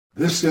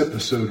This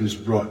episode is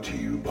brought to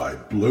you by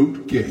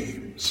Bloat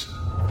Games.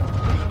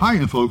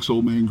 Hi, folks.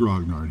 Old Man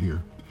Grognard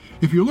here.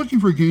 If you're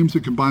looking for games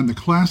that combine the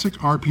classic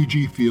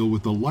RPG feel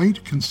with the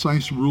light,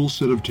 concise rule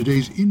set of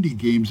today's indie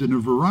games in a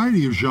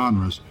variety of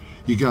genres,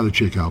 you gotta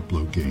check out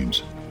Bloat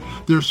Games.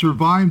 Their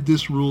Survive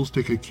This rules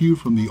take a cue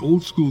from the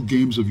old school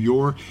games of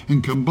yore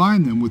and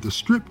combine them with a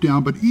stripped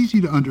down but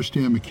easy to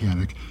understand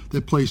mechanic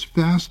that plays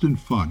fast and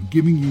fun,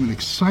 giving you an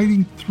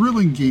exciting,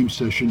 thrilling game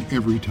session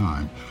every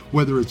time.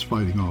 Whether it's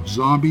fighting off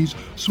zombies,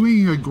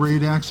 swinging a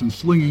great axe and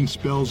slinging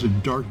spells in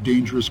dark,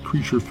 dangerous,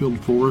 creature-filled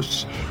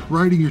forests,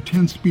 riding your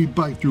 10-speed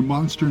bike through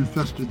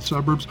monster-infested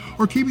suburbs,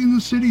 or keeping the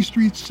city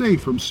streets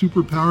safe from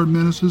super-powered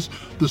menaces,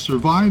 the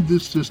Survive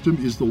This system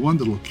is the one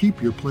that'll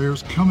keep your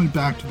players coming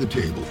back to the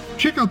table.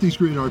 Check out these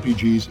great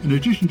RPGs, in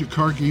addition to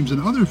card games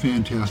and other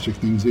fantastic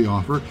things they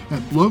offer,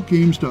 at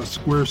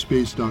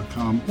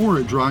bloatgames.squarespace.com or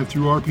at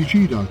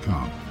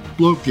drivethrurpg.com.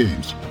 Bloat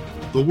Games.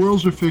 The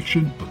worlds are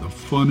fiction, but the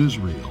fun is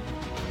real.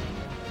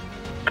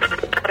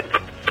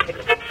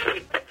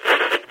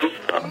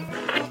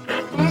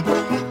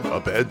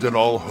 Abandon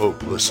all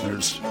hope,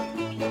 listeners.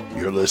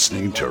 You're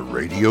listening to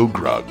Radio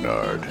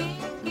Grognard,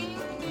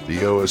 the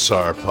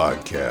OSR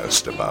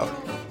podcast about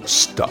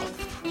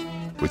stuff,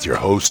 with your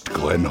host,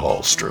 Glenn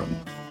Hallstrom.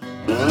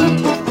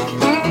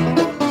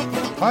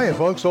 Hi,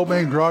 folks. Old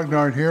Man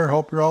Grognard here.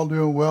 Hope you're all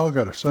doing well.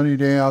 Got a sunny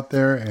day out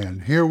there,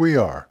 and here we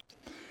are,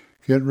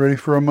 getting ready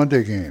for a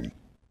Monday game.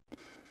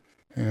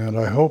 And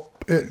I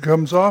hope it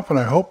comes off, and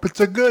I hope it's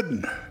a good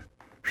one.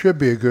 Should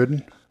be a good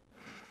one.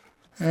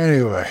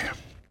 Anyway,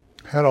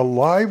 had a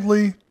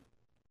lively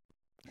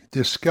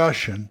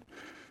discussion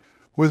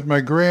with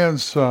my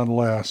grandson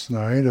last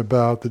night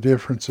about the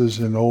differences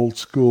in old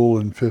school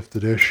and 5th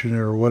edition,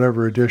 or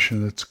whatever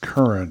edition that's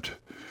current.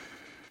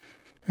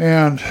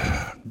 And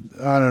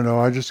I don't know,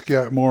 I just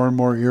got more and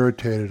more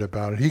irritated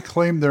about it. He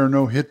claimed there are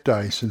no hit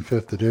dice in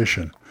 5th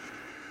edition.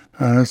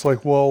 And it's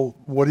like, well,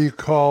 what do you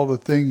call the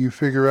thing you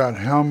figure out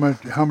how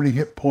many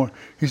hit points?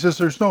 He says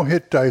there's no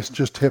hit dice,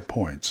 just hit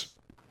points.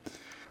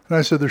 And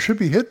I said there should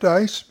be hit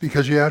dice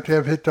because you have to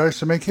have hit dice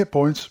to make hit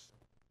points.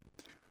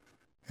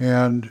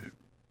 And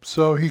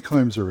so he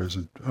claims there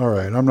isn't. All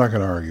right, I'm not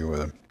going to argue with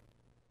him.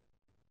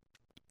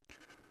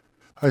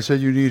 I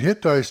said you need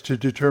hit dice to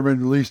determine,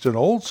 at least in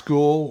old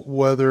school,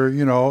 whether,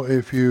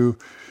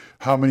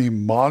 how many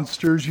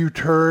monsters you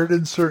turned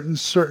in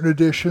certain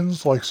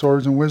editions, like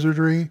Swords and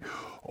Wizardry,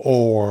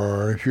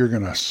 or if you're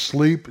going to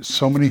sleep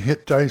so many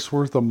hit dice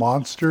worth of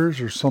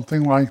monsters or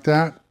something like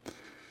that.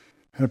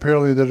 And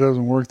apparently that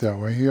doesn't work that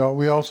way.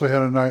 We also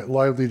had a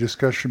lively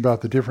discussion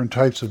about the different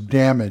types of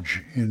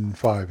damage in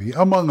 5e,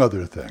 among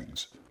other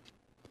things.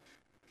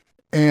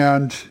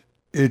 And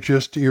it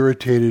just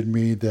irritated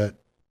me that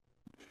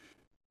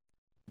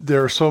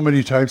there are so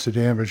many types of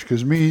damage,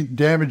 because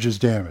damage is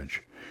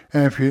damage.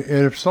 And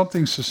if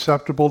something's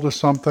susceptible to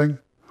something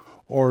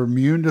or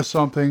immune to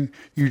something,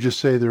 you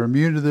just say they're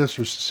immune to this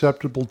or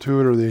susceptible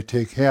to it, or they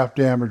take half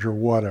damage or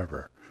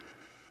whatever.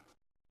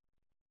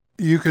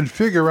 You can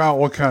figure out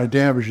what kind of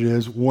damage it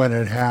is when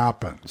it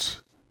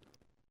happens.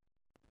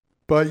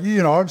 But,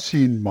 I've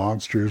seen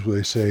monsters where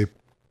they say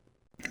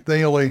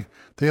they only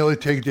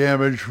take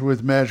damage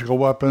with magical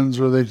weapons,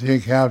 or they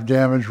take half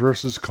damage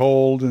versus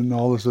cold and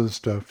all this other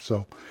stuff.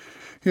 So,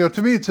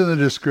 to me, it's in the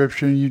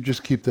description. You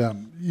just keep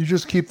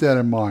that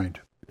in mind,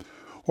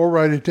 or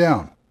write it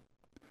down.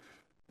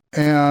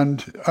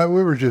 And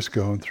we were just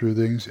going through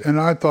things, and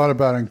I thought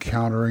about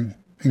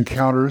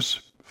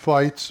encounters,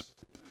 fights.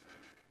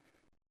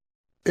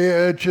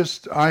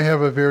 I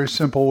have a very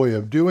simple way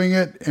of doing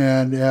it,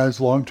 and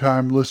as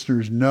longtime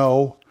listeners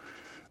know,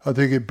 I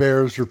think it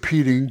bears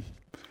repeating.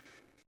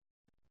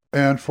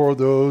 And for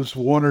those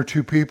one or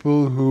two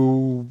people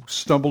who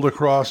stumbled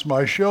across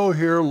my show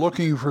here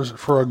looking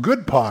for a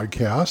good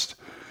podcast,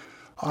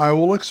 I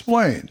will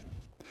explain.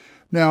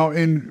 Now,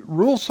 in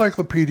Rule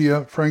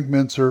Cyclopedia, Frank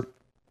Mincer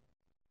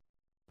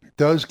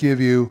does give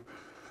you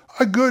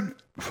a good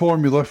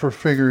formula for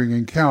figuring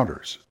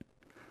encounters.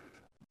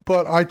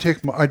 But I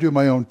do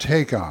my own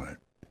take on it.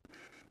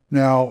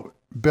 Now,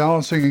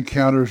 balancing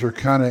encounters are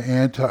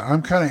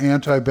I'm kind of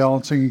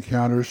anti-balancing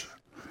encounters,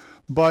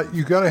 but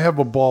you got to have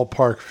a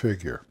ballpark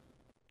figure.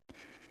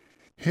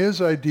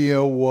 His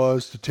idea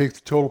was to take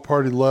the total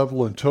party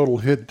level and total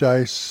hit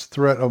dice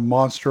threat of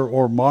monster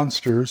or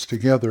monsters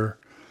together,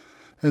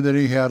 and then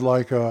he had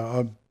like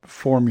a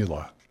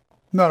formula.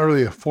 Not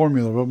really a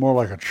formula, but more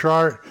like a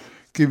chart,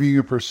 giving you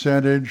a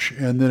percentage,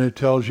 and then it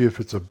tells you if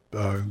it's a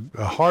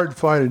hard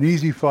fight, an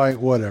easy fight,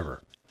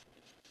 whatever.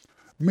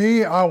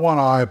 Me, I want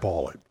to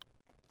eyeball it.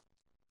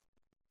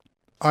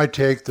 I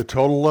take the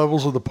total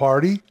levels of the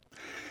party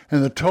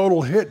and the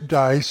total hit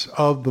dice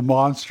of the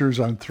monsters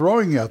I'm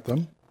throwing at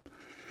them.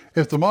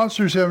 If the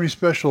monsters have any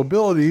special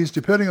abilities,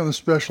 depending on the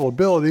special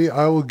ability,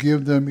 I will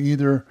give them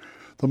either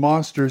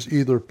plus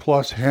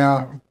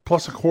a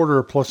quarter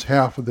or plus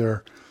half of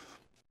their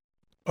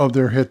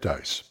hit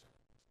dice.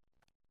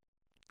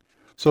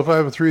 So if I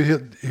have a 3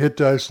 hit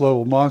dice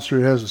level monster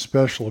that has a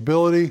special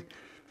ability,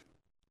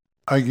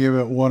 I give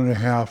it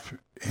 1.5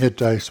 hit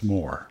dice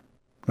more.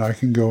 I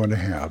can go into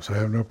halves. I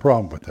have no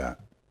problem with that.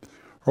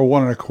 Or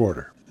 1 1/4,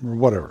 or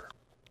whatever.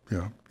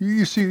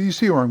 You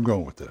see where I'm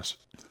going with this.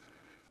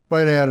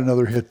 Might add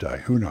another hit die.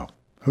 Who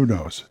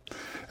knows?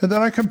 And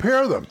then I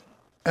compare them.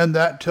 And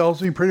that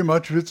tells me pretty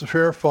much if it's a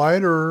fair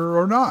fight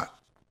or not.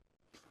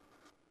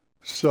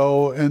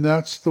 So, and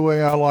that's the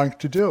way I like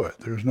to do it.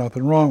 There's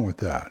nothing wrong with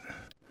that.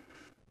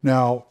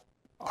 Now,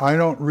 I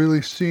don't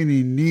really see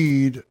any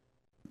need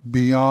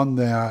beyond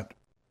that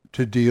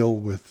to deal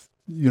with,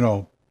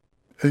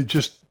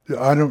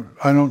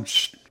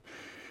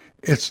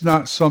 it's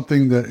not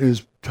something that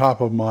is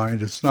top of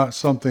mind. It's not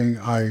something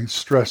I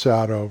stress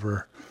out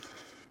over.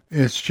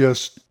 It's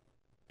just,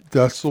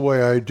 that's the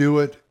way I do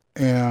it.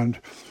 And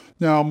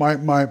now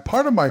my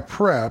part of my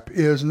prep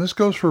is, and this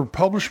goes for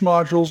published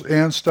modules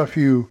and stuff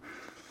you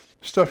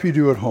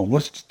do at home.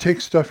 Let's take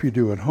stuff you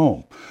do at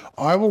home.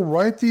 I will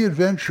write the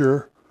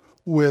adventure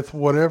with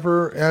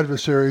whatever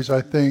adversaries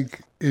I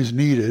think is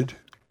needed.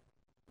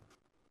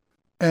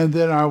 And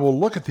then I will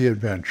look at the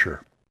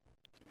adventure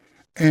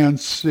and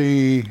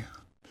see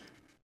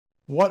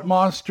what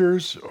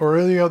monsters or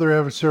any other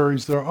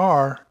adversaries there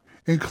are,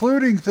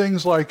 including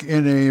things like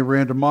in a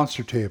random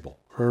monster table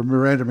or a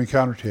random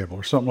encounter table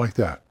or something like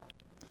that.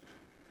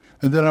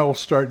 And then I will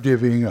start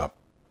divvying up.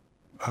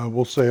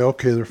 We'll say,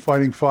 okay, they're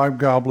fighting 5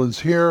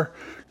 goblins here.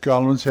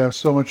 Goblins have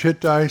so much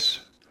hit dice,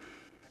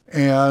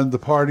 and the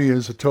party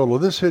is a total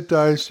of this hit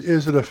dice.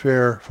 Is it a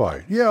fair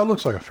fight? Yeah, it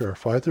looks like a fair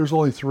fight. There's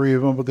only 3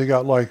 of them, but they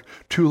got like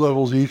 2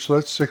 levels each, so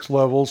that's 6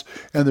 levels,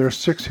 and there's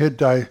 6 hit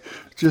dice.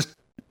 Just,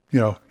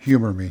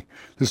 humor me.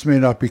 This may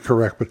not be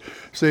correct, but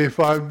say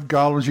 5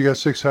 goblins, you got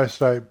 6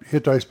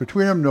 hit dice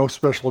between them, no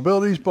special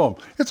abilities, boom.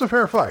 It's a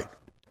fair fight.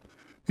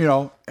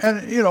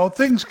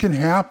 Things can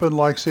happen,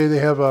 like say they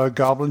have a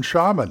goblin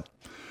shaman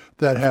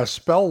that has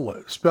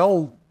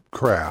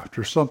spellcraft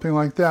or something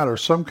like that, or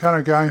some kind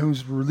of guy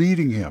who's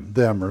leading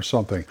them or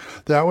something.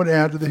 That would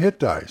add to the hit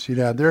dice. You'd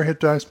add their hit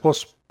dice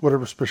plus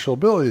whatever special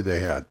ability they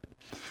had.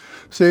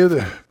 Say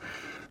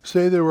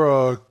there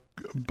were a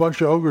bunch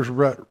of ogres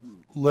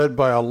led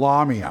by a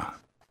Lamia.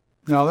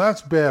 Now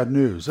that's bad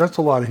news. That's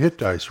a lot of hit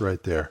dice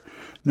right there.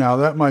 Now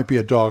that might be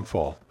a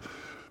dogfall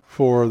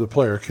for the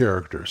player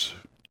characters.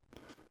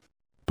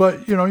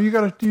 But,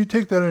 you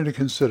take that into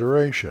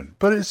consideration.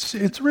 But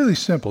it's really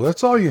simple.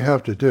 That's all you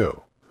have to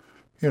do.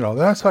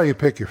 That's how you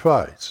pick your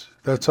fights.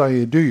 That's how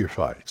you do your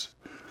fights.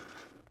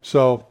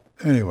 So,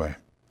 anyway,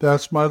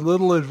 that's my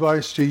little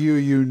advice to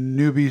you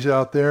newbies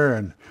out there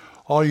and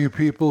all you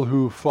people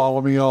who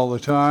follow me all the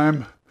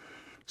time.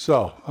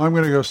 So, I'm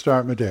going to go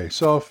start my day.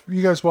 So, if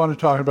you guys want to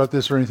talk about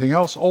this or anything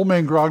else,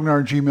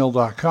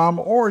 oldmangrognard@gmail.com,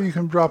 or you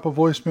can drop a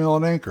voicemail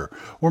on Anchor.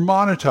 We're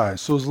monetized,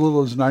 so as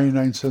little as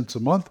 99 cents a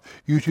month,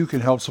 you too can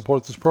help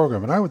support this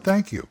program, and I would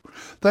thank you.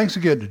 Thanks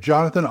again to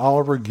Jonathan,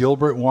 Oliver,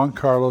 Gilbert, Juan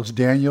Carlos,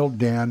 Daniel,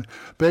 Dan,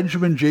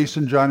 Benjamin,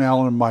 Jason, John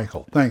Allen, and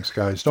Michael. Thanks,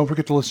 guys. Don't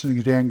forget to listen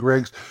to Dan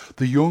Gregg's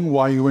The Jung,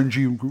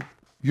 Y-U-N-G,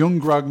 Jung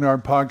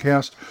Grognard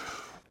podcast,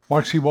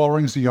 Mark C.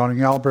 Walring's The Yawning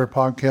Owlbear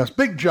podcast,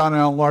 Big John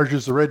Allen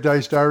Large's The Red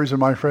Dice Diaries, and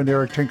my friend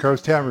Eric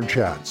Tinkar's Tavern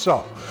Chat.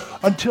 So,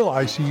 until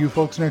I see you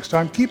folks next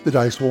time, keep the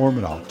dice warm,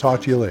 and I'll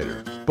talk to you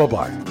later.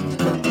 Bye-bye.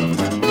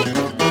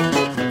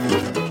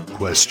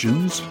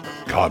 Questions?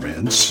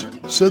 Comments?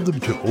 Send them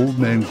to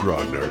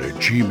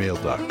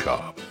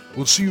oldmangrognard@gmail.com.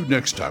 We'll see you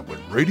next time when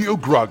Radio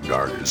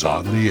Grognard is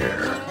on the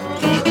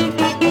air.